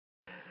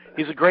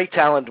He's a great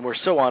talent, and we're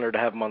so honored to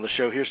have him on the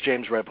show. Here's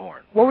James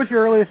Rebhorn. What was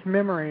your earliest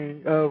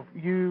memory of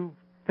you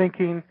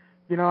thinking,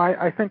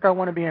 I think I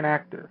want to be an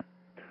actor?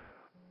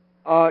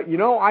 I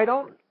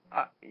don't.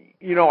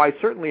 I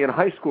certainly in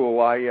high school,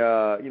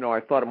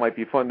 I thought it might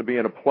be fun to be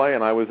in a play,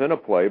 and I was in a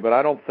play, but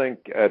I don't think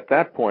at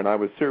that point I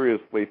was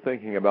seriously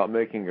thinking about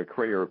making a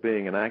career of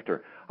being an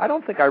actor. I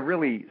don't think I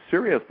really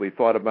seriously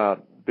thought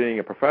about being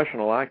a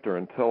professional actor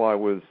until I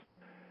was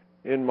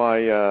in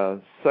my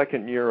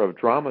second year of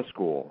drama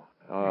school.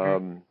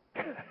 And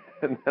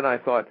then I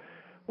thought,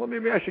 well,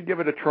 maybe I should give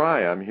it a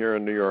try. I'm here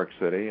in New York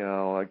City.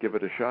 I'll give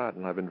it a shot,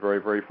 and I've been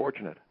very, very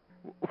fortunate.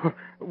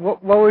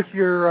 What was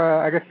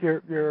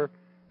your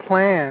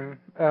plan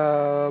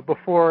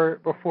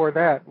before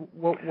that?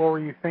 What were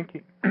you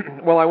thinking?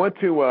 Well,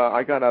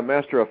 I got a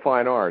Master of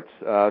Fine Arts,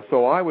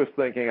 so I was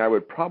thinking I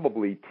would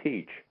probably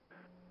teach.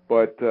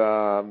 But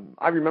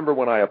I remember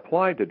when I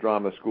applied to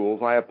drama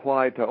schools, I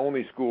applied to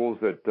only schools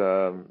that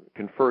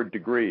conferred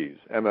degrees,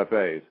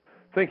 MFAs,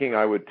 thinking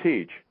I would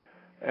teach.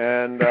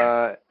 And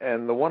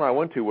the one I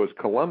went to was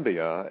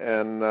Columbia,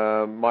 and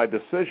my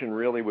decision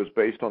really was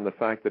based on the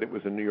fact that it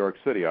was in New York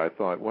City. I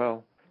thought,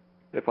 well,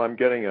 if I'm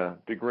getting a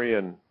degree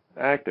in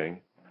acting,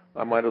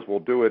 I might as well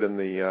do it in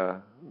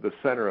the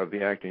center of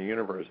the acting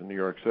universe in New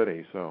York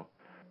City. So,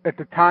 at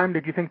the time,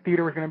 did you think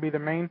theater was going to be the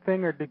main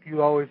thing, or did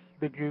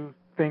you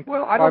think?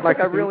 Well, I don't think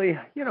I really.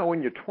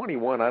 When you're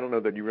 21, I don't know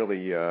that you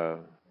really. I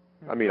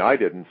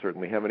didn't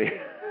certainly have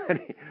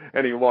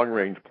any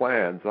long-range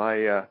plans.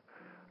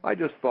 I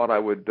just thought I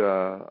would.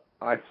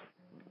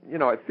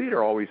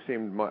 Theater always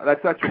seemed.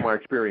 That's what my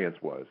experience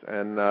was,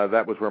 and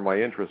that was where my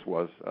interest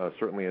was,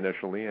 certainly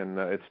initially, and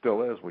it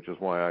still is, which is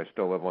why I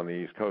still live on the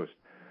East Coast,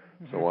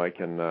 so I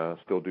can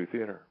still do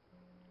theater.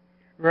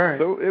 Right.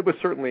 So it was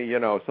certainly,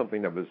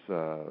 something that was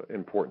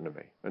important to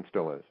me, and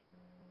still is.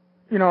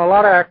 A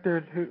lot of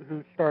actors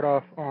who start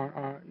off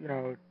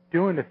on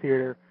doing the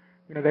theater,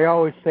 they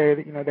always say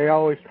that, they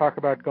always talk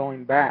about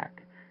going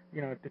back,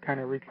 to kind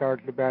of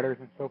recharge the batteries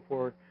and so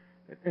forth.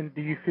 And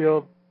do you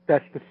feel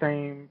that's the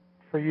same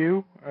for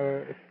you?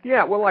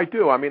 Yeah, well, I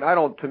do.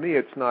 To me,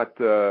 it's not,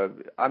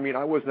 I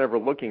was never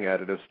looking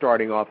at it as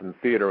starting off in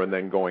theater and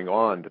then going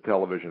on to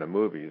television and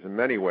movies. In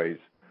many ways,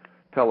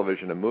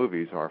 television and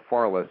movies are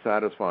far less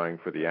satisfying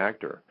for the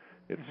actor.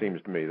 It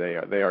seems to me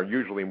they are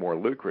usually more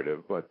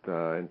lucrative, but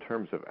in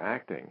terms of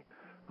acting,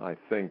 I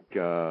think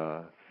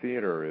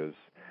theater is.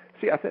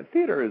 I think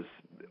theater is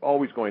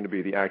always going to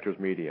be the actor's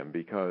medium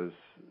because,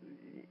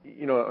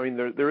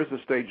 there is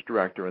a stage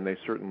director, and they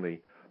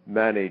certainly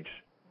manage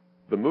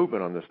the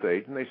movement on the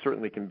stage, and they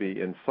certainly can be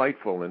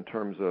insightful in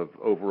terms of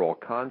overall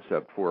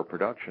concept for a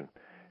production,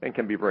 and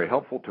can be very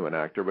helpful to an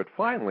actor. But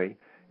finally,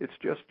 it's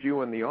just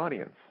you and the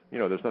audience.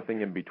 There's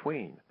nothing in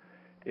between.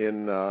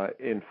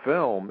 In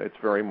film, it's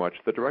very much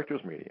the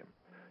director's medium.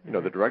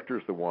 The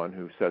director's the one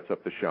who sets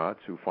up the shots,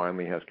 who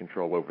finally has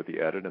control over the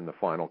edit and the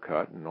final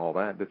cut and all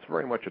that. It's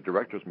very much a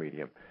director's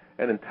medium.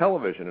 And in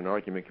television, an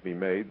argument can be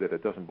made that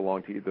it doesn't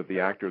belong to either the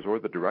actors or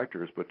the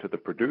directors, but to the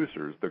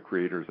producers, the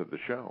creators of the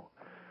show.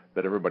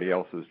 That everybody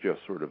else is just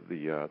sort of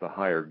the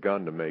hired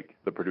gun to make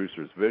the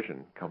producer's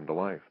vision come to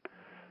life.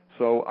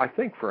 So I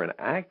think for an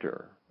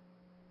actor,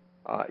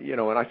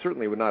 and I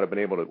certainly would not have been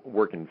able to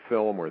work in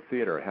film or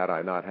theater had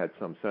I not had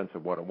some sense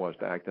of what it was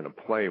to act in a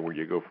play where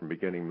you go from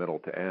beginning, middle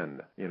to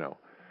end,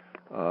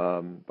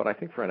 But I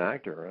think for an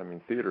actor,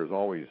 theater is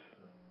always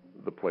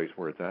the place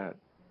where it's at.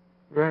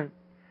 Right.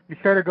 You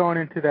started going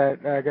into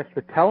that,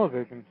 the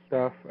television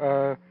stuff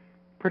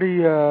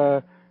pretty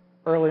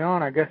early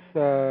on, I guess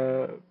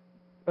in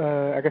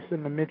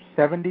the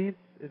mid-'70s.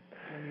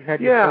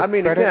 Yeah,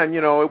 again,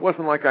 it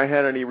wasn't like I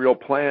had any real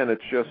plan.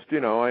 It's just,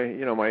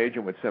 my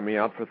agent would send me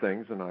out for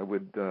things, and I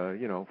would,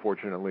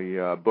 fortunately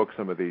book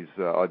some of these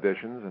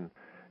auditions, and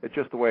it's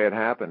just the way it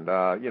happened.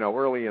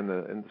 Early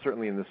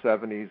certainly in the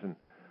 70s, and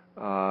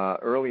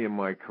early in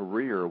my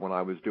career when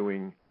I was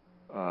doing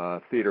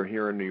theater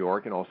here in New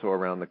York and also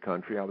around the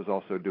country, I was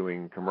also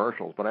doing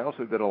commercials, but I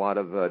also did a lot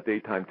of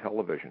daytime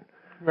television.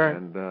 Right.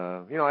 And,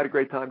 I had a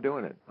great time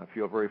doing it. I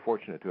feel very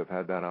fortunate to have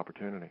had that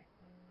opportunity.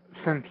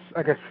 Since,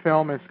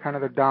 film is kind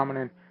of the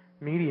dominant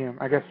medium,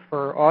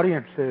 for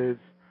audiences,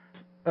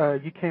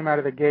 you came out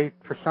of the gate,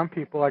 for some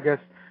people,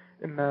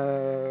 in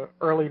the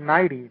early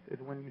 90s is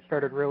when you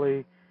started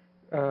really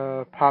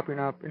popping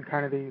up in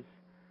kind of these,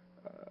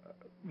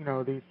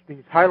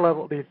 these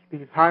high-level,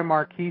 these high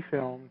marquee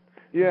films.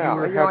 Yeah. You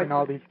were having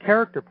all these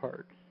character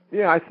parts.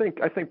 Yeah, I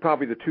think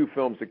probably the two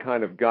films that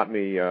kind of got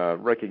me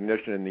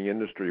recognition in the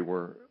industry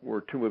were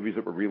two movies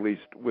that were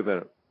released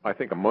within, I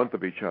think, a month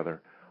of each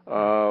other.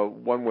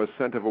 One was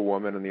Scent of a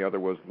Woman, and the other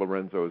was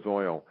Lorenzo's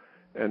Oil.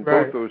 And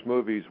both those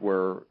movies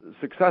were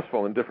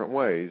successful in different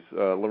ways.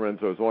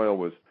 Lorenzo's Oil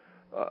was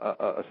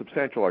a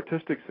substantial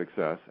artistic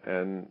success,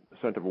 and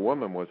Scent of a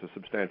Woman was a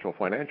substantial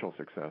financial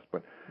success.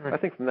 But I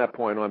think from that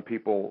point on,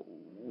 people,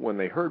 when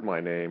they heard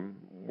my name,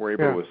 were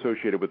able to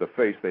associate it with a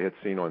face they had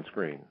seen on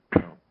screen.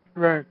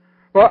 Right.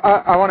 Well,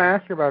 I want to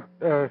ask you about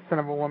Scent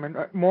of a Woman.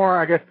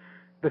 More,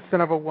 the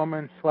Scent of a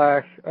Woman /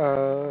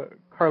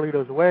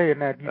 Carlito's Way in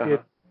that you did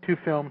 2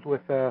 films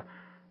with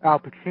Al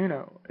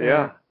Pacino.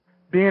 Yeah. And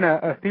being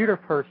a theater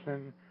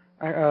person,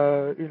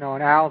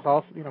 and Al's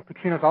also,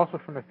 Pacino's also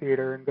from the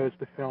theater and goes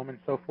to film and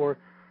so forth.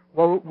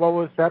 What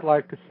was that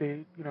like to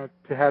see,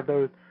 to have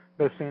those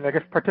scenes? I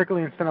guess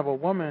particularly in Son of a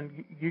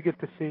Woman, you get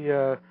to see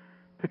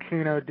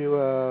Pacino do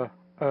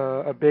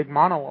a big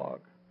monologue.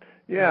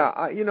 Yeah,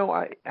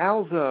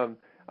 Al's.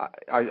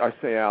 I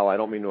say Al. I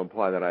don't mean to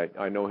imply that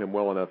I know him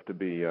well enough to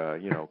be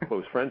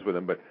close friends with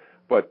him,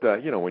 but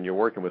when you're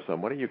working with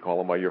somebody, you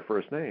call him by your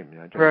first name.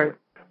 Right.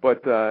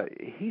 But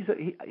he's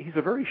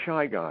a very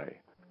shy guy.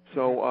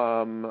 So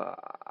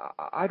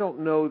I don't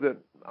know that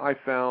I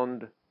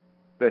found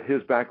that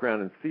his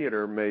background in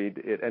theater made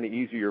it any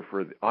easier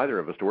for either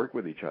of us to work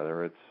with each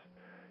other. It's,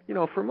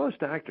 for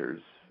most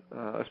actors,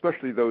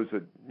 especially those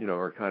that,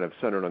 are kind of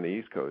centered on the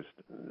East Coast,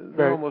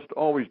 they're almost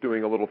always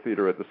doing a little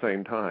theater at the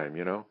same time,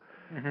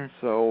 Mm-hmm.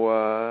 So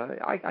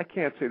I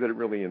can't say that it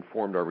really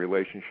informed our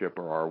relationship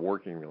or our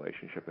working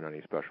relationship in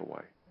any special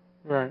way.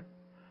 Right.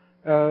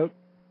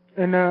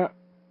 And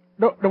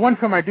the one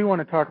film I do want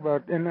to talk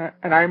about, and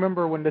I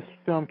remember when this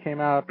film came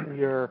out,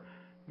 your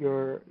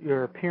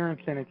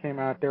appearance in it came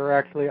out. There were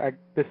actually,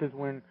 this is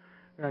when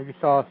you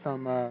saw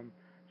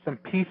some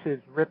pieces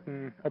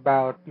written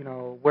about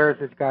where's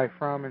this guy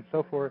from and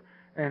so forth,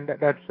 and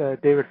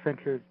that's David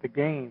Fincher's The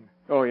Game.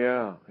 Oh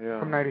yeah.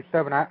 From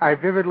 '97. I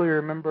vividly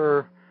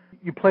remember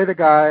you play the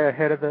guy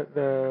ahead of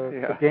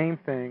the game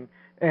thing,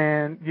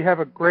 and you have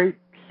a great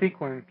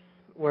sequence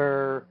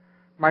where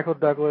Michael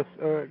Douglas,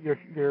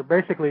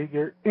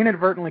 you're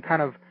inadvertently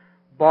kind of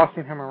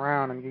bossing him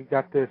around, and you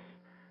got this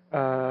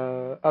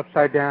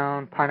upside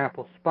down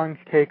pineapple sponge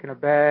cake in a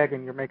bag,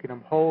 and you're making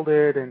him hold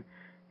it, and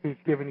he's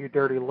giving you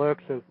dirty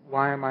looks of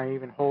why am I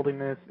even holding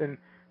this? And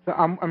so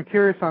I'm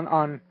curious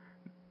on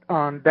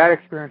that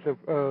experience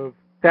of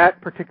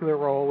that particular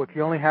role, which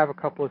you only have a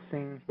couple of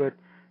scenes, but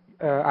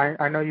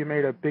I know you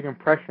made a big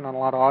impression on a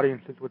lot of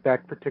audiences with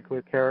that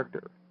particular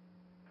character.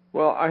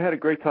 Well, I had a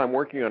great time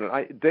working on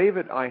it.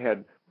 David, I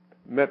had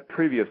met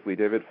previously,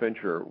 David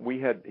Fincher.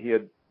 He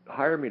had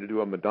hired me to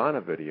do a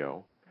Madonna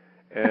video,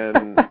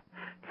 and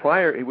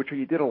which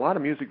he did a lot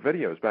of music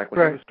videos back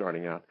when he was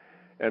starting out.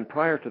 And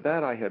prior to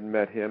that, I had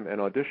met him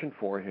and auditioned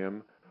for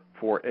him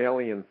for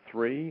Alien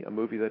 3, a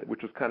movie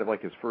which was kind of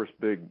like his first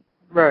big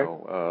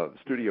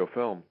studio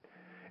film.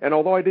 And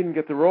although I didn't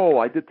get the role,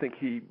 I did think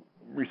he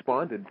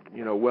responded,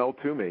 well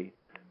to me.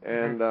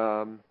 And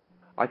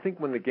I think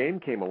when The Game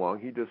came along,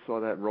 he just saw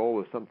that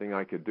role as something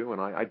I could do, and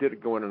I did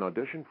go in and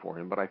audition for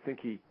him, but I think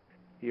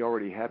he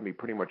already had me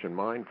pretty much in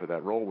mind for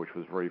that role, which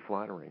was very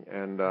flattering.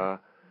 And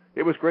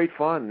it was great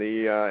fun.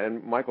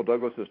 And Michael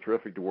Douglas is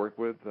terrific to work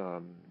with.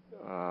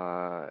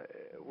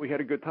 We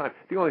had a good time.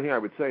 The only thing I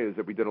would say is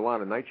that we did a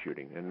lot of night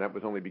shooting, and that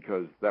was only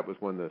because that was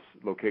when the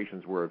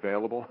locations were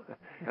available,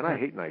 and I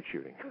hate night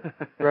shooting.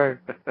 Right.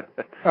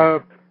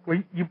 Well,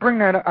 you bring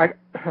that up.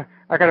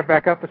 I got to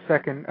back up a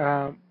second.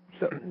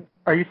 So,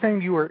 are you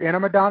saying you were in a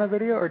Madonna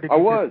video, or did you?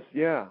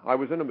 I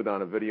was in a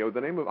Madonna video. The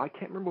name I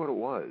can't remember what it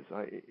was.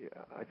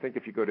 I think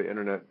if you go to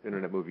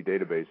Internet Movie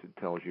Database, it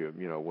tells you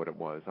what it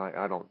was.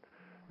 I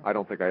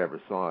don't think I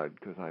ever saw it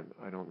because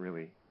I don't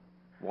really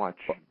watch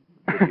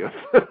videos.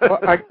 Well,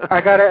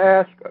 I got to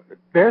ask.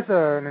 There's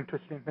an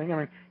interesting thing. I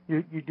mean,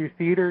 you do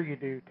theater, you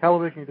do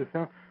television, you do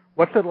film.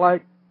 What's it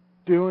like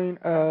doing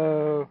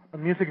a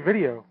music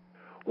video?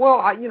 Well,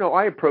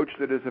 I approached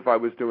it as if I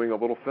was doing a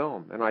little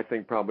film, and I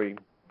think probably,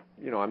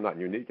 I'm not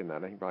unique in that.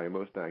 I think probably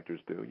most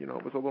actors do. It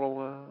was a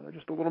little,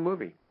 just a little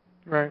movie.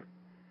 Right.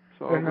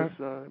 So it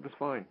was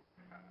fine.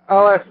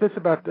 I'll ask this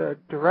about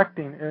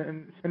directing,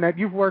 and that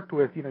you've worked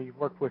with, you've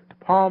worked with De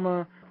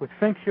Palma, with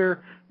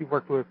Fincher, you've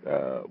worked with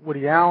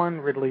Woody Allen,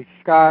 Ridley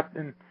Scott,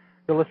 and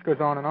the list goes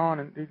on,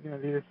 and these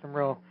are some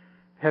real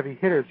heavy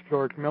hitters,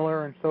 George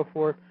Miller and so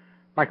forth,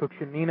 Michael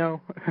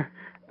Cimino.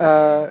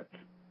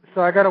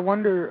 So I got to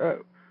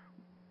wonder,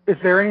 is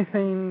there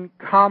anything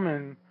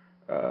common,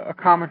 a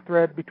common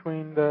thread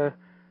between the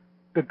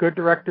good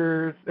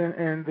directors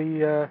and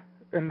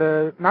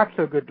the not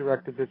so good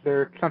directors? Is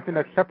there something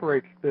that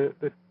separates the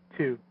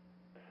two?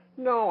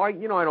 No, I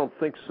don't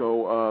think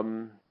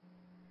so.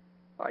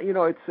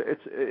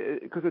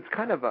 It's because it's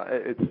kind of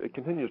it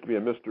continues to be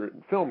a mystery.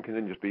 Film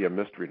continues to be a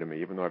mystery to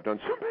me, even though I've done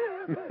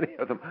so many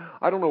of them.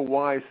 I don't know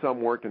why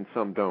some work and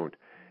some don't,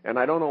 and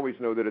I don't always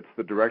know that it's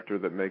the director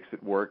that makes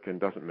it work and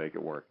doesn't make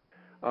it work.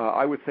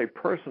 I would say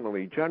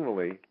personally,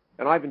 generally,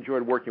 and I've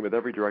enjoyed working with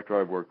every director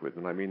I've worked with,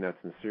 and I mean that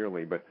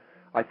sincerely, but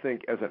I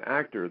think as an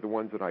actor, the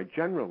ones that I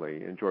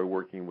generally enjoy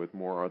working with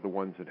more are the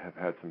ones that have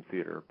had some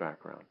theater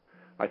background.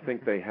 I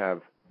think they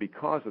have,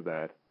 because of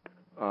that,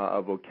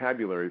 a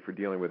vocabulary for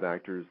dealing with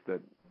actors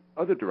that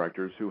other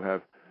directors who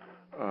have,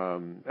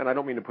 and I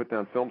don't mean to put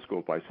down film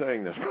schools by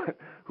saying this, but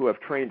who have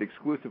trained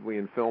exclusively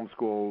in film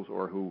schools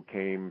or who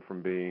came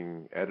from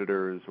being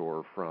editors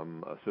or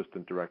from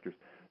assistant directors,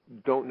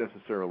 don't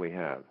necessarily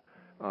have.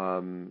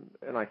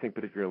 And I think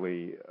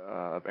particularly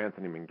of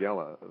Anthony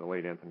Minghella, the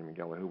late Anthony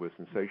Minghella, who was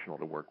sensational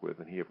to work with,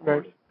 and he, of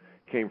course,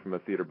 came from a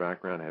theater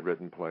background, had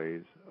written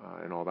plays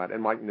and all that.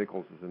 And Mike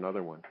Nichols is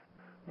another one.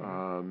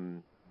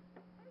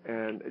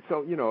 And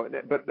so,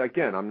 but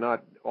again, I'm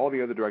not, all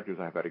the other directors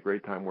I've had a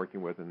great time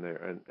working with,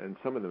 and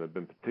some of them have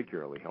been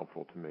particularly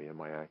helpful to me in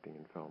my acting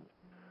in films.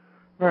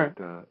 Right.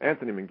 But,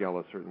 Anthony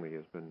Minghella certainly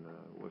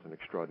was an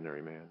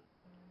extraordinary man.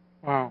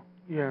 Wow,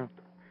 yeah.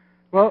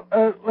 Well,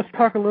 let's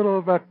talk a little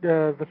about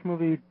this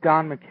movie,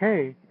 Don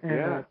McKay.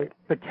 And,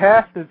 the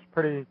cast is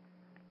pretty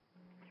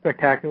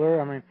spectacular.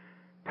 I mean,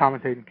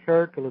 Thomas Hayden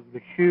Church,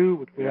 Elizabeth Shue,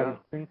 which we haven't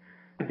seen,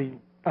 the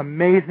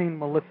amazing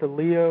Melissa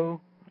Leo.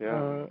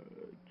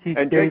 Keith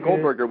and David. Jake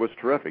Goldberger was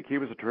terrific. He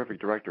was a terrific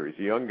director. He's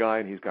a young guy,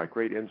 and he's got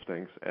great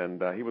instincts,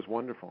 and he was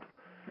wonderful.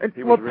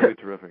 He was really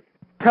terrific.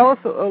 Tell us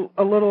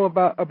a little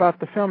about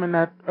the film, and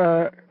that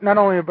not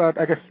only about,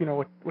 I guess,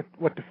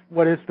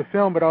 what is the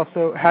film, but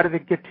also how did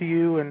it get to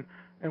you, and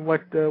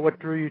what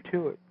drew you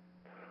to it.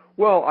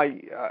 Well,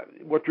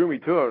 what drew me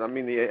to it, I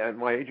mean,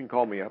 my agent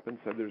called me up and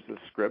said, there's this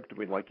script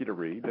we'd like you to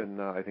read,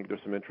 and I think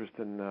there's some interest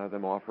in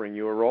them offering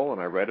you a role, and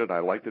I read it.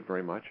 I liked it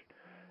very much.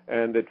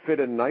 And it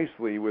fit in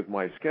nicely with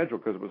my schedule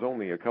because it was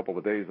only a couple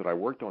of days that I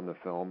worked on the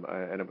film,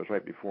 and it was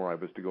right before I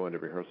was to go into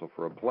rehearsal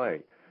for a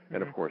play.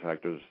 And, of course,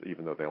 actors,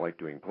 even though they like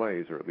doing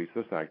plays, or at least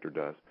this actor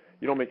does,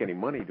 you don't make any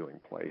money doing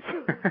plays.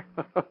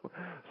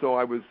 So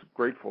I was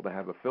grateful to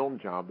have a film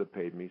job that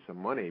paid me some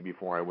money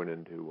before I went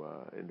into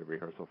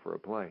rehearsal for a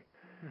play.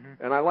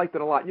 And I liked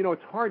it a lot.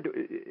 It's hard to.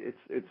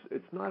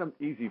 It's not an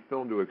easy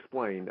film to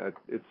explain.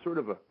 It's sort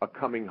of a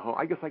coming home.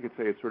 I guess I could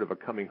say it's sort of a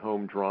coming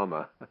home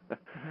drama,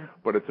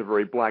 but it's a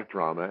very black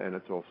drama, and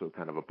it's also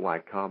kind of a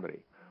black comedy.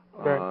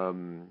 Right.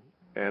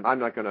 And I'm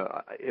not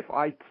gonna. If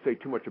I say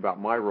too much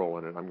about my role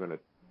in it, I'm gonna.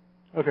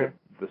 Okay.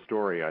 The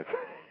story, I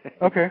think.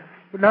 Okay.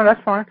 No,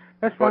 that's fine.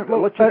 That's fine. But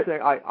let's just say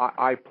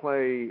I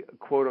play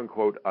quote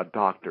unquote a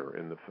doctor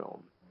in the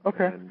film.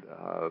 Okay.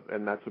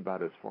 And that's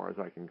about as far as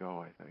I can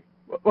go, I think.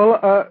 Well,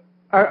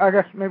 I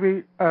guess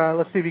maybe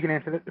let's see if you can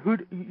answer that.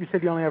 You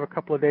said you only have a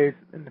couple of days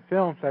in the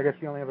film, so I guess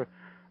you only have a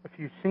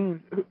few scenes.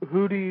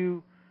 Who do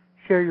you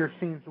share your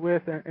scenes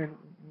with, and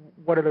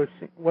what are those?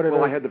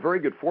 I had the very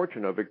good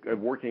fortune of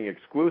working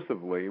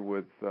exclusively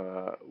with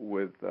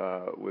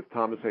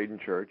Thomas Hayden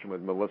Church and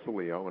with Melissa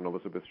Leo and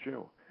Elizabeth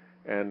Shue.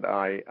 And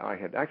I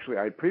had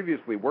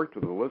previously worked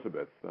with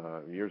Elizabeth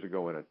years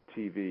ago in a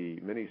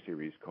TV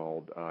miniseries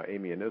called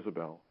Amy and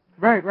Isabel.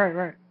 Right.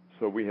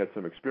 So we had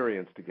some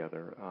experience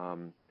together.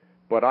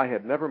 But I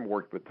had never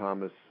worked with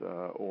Thomas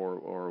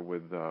or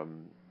with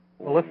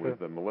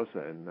Melissa,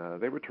 and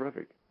they were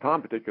terrific.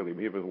 Tom particularly,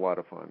 he was a lot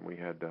of fun.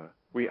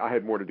 I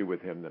had more to do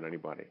with him than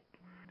anybody.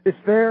 Is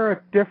there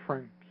a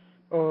difference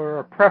or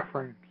a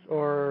preference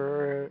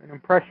or an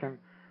impression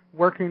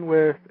working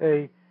with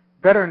a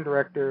veteran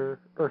director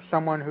or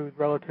someone who's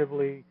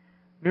relatively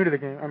new to the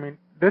game? I mean,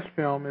 this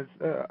film is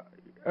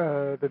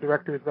the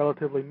director is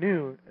relatively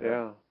new.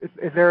 Yeah.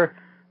 Is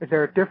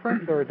there a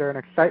difference, or is there an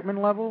excitement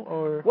level,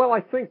 or? Well,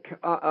 I think,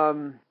 that's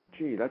an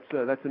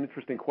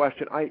interesting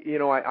question.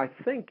 I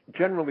think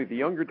generally the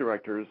younger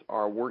directors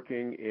are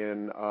working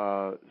in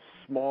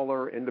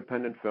smaller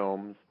independent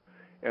films,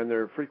 and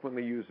they're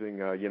frequently using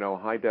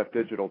high-def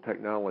digital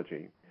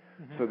technology,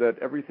 so that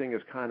everything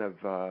is kind of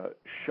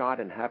shot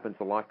and happens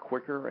a lot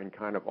quicker and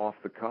kind of off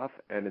the cuff.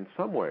 And in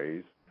some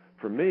ways,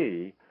 for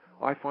me,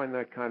 I find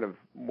that kind of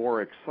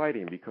more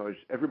exciting because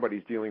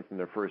everybody's dealing from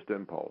their first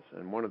impulse.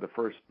 And one of the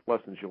first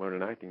lessons you learn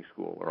in acting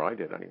school, or I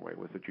did anyway,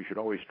 was that you should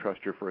always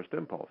trust your first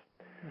impulse.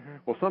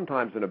 Well,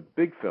 sometimes in a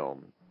big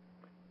film,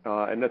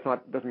 and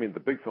doesn't mean the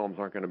big films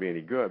aren't going to be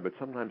any good, but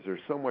sometimes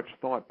there's so much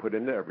thought put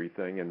into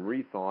everything, and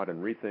rethought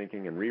and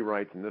rethinking and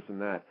rewrites and this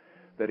and that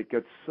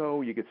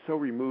you get so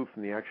removed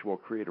from the actual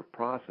creative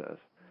process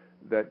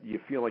that you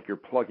feel like you're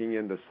plugging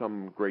into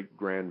some great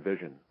grand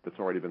vision that's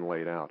already been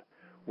laid out.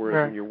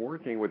 Whereas when you're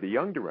working with a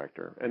young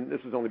director, and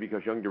this is only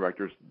because young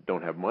directors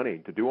don't have money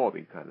to do all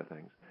these kind of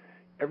things,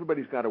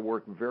 everybody's got to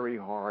work very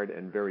hard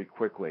and very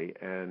quickly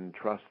and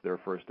trust their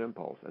first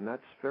impulse, and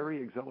that's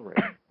very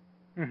exhilarating.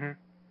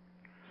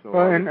 So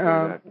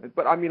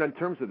but I mean, in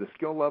terms of the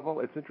skill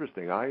level, it's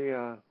interesting.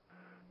 I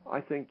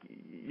think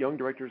young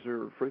directors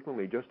are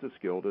frequently just as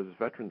skilled as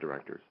veteran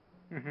directors.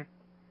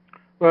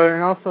 Well,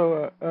 and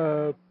also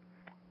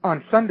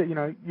on Sunday,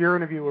 your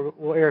interview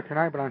will air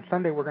tonight, but on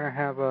Sunday we're going to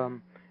have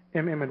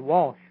Emmett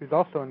Walsh, who's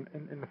also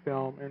in the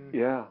film, and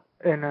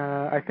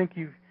I think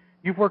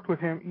you've worked with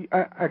him.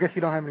 I guess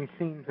you don't have any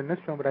scenes in this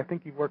film, but I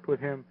think you've worked with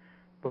him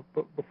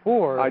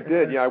before. I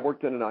did, I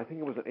worked in I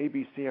think it was an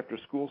ABC after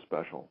school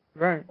special.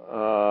 Right.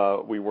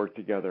 We worked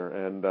together,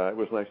 and it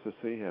was nice to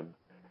see him.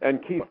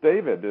 And Keith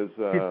David is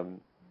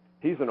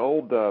he's an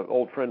old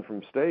friend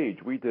from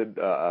stage. We did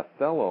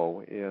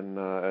Othello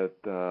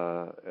at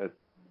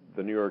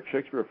the New York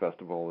Shakespeare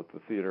Festival at the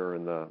theater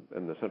in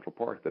the Central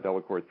Park, the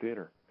Delacorte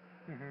Theater.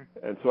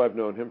 And so I've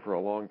known him for a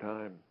long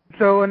time.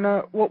 So, and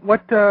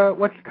what's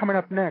coming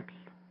up next?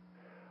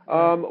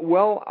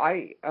 Well,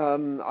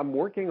 I'm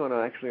working on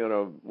this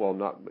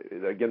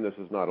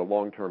is not a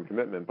long-term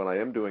commitment, but I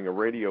am doing a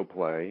radio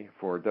play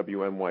for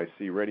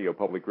WNYC Radio,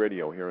 public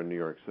radio here in New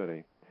York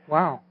City.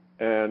 Wow.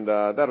 And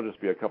that'll just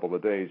be a couple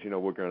of days.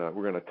 We're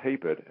gonna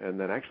tape it, and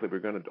then actually we're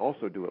gonna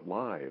also do it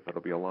live.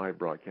 It'll be a live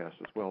broadcast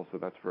as well, so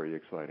that's very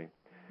exciting.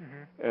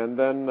 Mm-hmm. And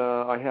then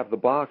I have the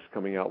box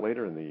coming out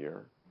later in the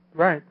year.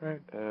 Right.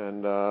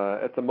 And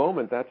at the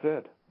moment, that's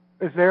it.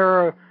 Is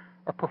there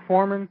a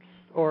performance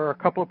or a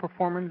couple of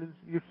performances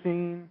you've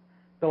seen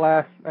the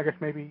last, I guess,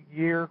 maybe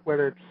year,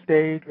 whether it's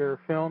stage or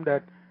film,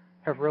 that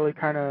have really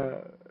kind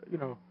of,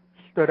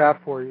 stood out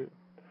for you?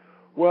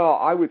 Well,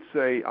 I would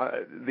say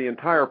the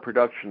entire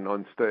production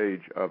on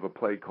stage of a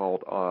play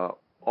called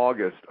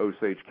August,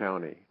 Osage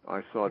County.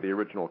 I saw the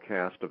original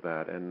cast of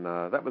that, and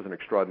that was an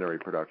extraordinary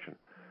production,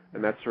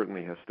 and that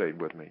certainly has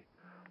stayed with me.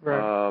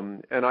 Right.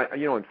 And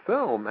in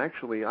film,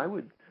 actually,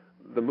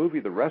 the movie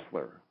The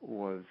Wrestler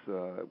was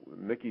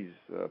Mickey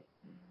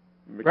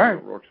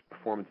right. Rourke's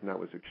performance, and that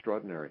was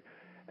extraordinary.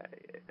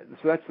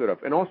 So that stood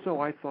up. And also,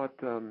 I thought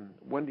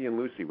Wendy and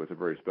Lucy was a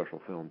very special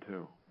film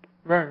too.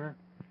 Right.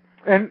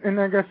 And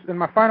I guess, and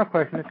my final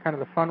question is kind of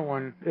the fun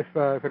one, if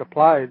it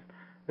applies,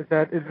 is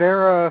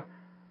there a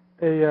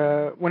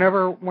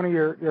whenever one of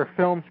your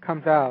films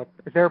comes out,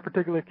 is there a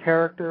particular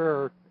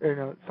character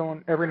or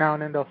someone every now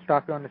and then they'll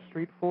stop you on the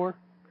street for?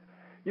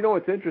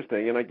 It's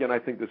interesting, and again, I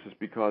think this is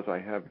because I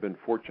have been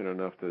fortunate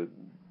enough to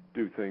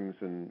do things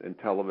in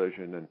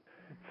television and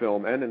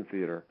film and in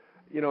theater.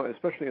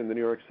 Especially in the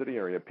New York City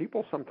area,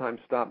 people sometimes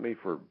stop me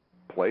for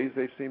plays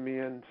they've seen me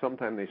in.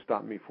 Sometimes they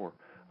stop me for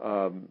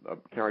a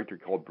character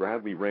called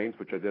Bradley Raines,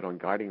 which I did on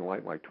Guiding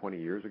Light like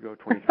 23 years ago.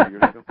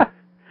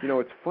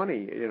 It's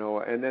funny,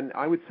 and then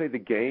I would say The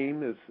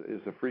Game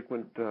is a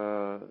frequent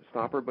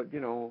stopper, but,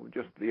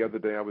 just the other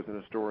day I was in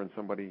a store and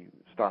somebody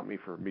stopped me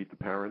for Meet the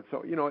Parents.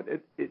 So,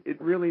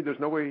 it really, there's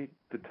no way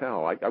to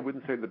tell. I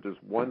wouldn't say that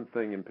there's one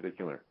thing in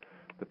particular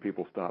that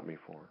people stop me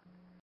for.